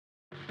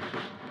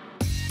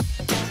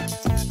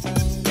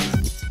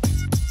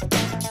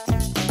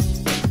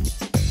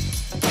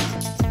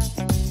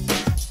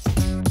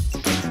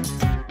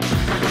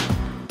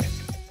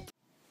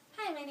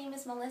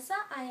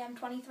am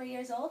 23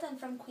 years old and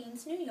from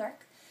Queens, New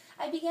York.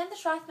 I began the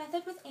Schroth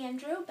Method with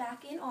Andrew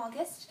back in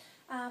August.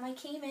 I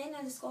came in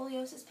as a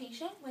scoliosis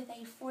patient with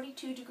a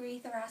 42-degree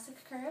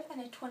thoracic curve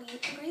and a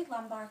 28-degree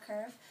lumbar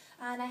curve,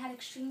 and I had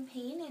extreme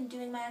pain in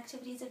doing my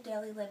activities of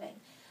daily living.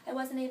 I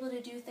wasn't able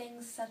to do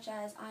things such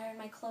as iron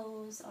my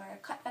clothes or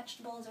cut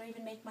vegetables or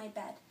even make my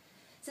bed.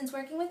 Since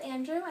working with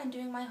Andrew and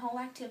doing my home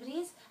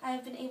activities, I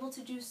have been able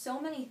to do so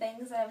many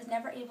things that I was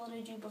never able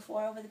to do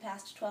before over the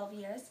past 12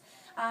 years.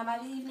 I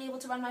was even able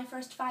to run my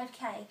first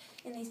 5K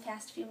in these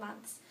past few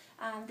months.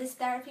 This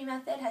therapy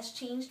method has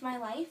changed my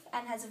life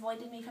and has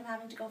avoided me from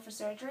having to go for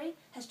surgery,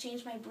 has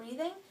changed my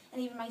breathing,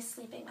 and even my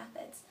sleeping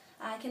methods.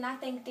 I cannot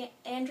thank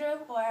Andrew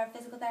or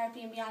Physical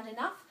Therapy and Beyond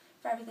enough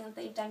for everything that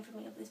they've done for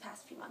me over these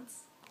past few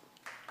months.